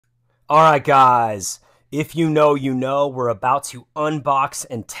All right, guys, if you know, you know, we're about to unbox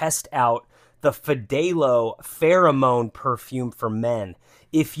and test out the Fadelo Pheromone Perfume for men.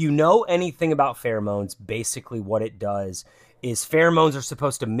 If you know anything about pheromones, basically what it does is pheromones are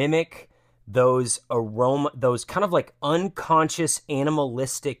supposed to mimic those kind of like unconscious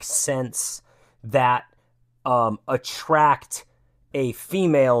animalistic scents that attract a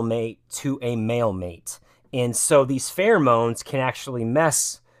female mate to a male mate. And so these pheromones can actually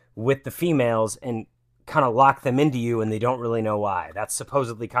mess with the females and kind of lock them into you, and they don't really know why. That's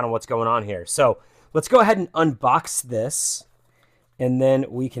supposedly kind of what's going on here. So let's go ahead and unbox this, and then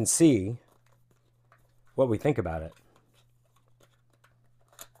we can see what we think about it.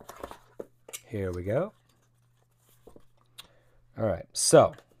 Here we go. All right,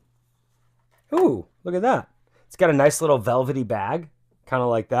 so, ooh, look at that. It's got a nice little velvety bag, kind of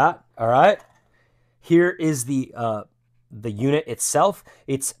like that. All right. Here is the unit itself.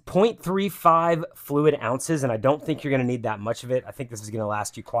 It's 0.35 fluid ounces, and I don't think you're going to need that much of it. I think this is going to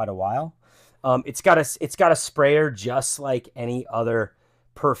last you quite a while. It's got a sprayer just like any other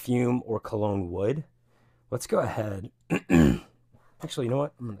perfume or cologne would. Let's go ahead. Actually, you know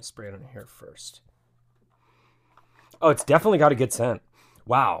what? I'm going to spray it on here first. Oh, it's definitely got a good scent.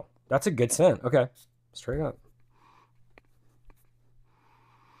 Wow, that's a good scent. Okay, straight up.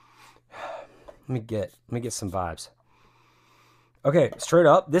 Let me get some vibes. Okay, straight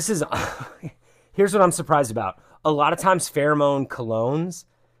up. This is here's what I'm surprised about. A lot of times pheromone colognes,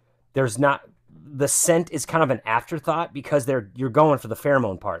 the scent is kind of an afterthought because you're going for the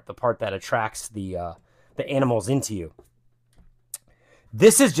pheromone part, the part that attracts the animals into you.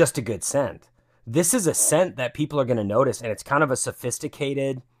 This is just a good scent. This is a scent that people are going to notice, and it's kind of a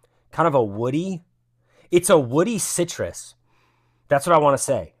sophisticated, kind of a woody. It's a woody citrus. That's what I want to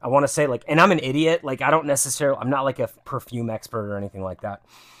say. I want to say, like, and I'm an idiot. Like, I'm not like a perfume expert or anything like that.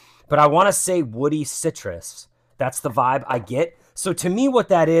 But I want to say woody citrus. That's the vibe I get. So to me, what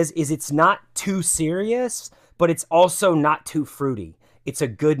that is it's not too serious, but it's also not too fruity. It's a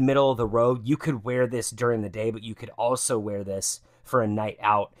good middle of the road. You could wear this during the day, but you could also wear this for a night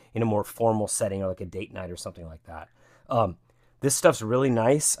out in a more formal setting or like a date night or something like that. This stuff's really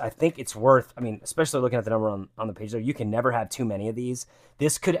nice. I think it's worth, I mean, especially looking at the number on the page there, you can never have too many of these.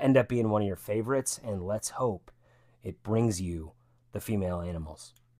 This could end up being one of your favorites, and let's hope it brings you the female animals.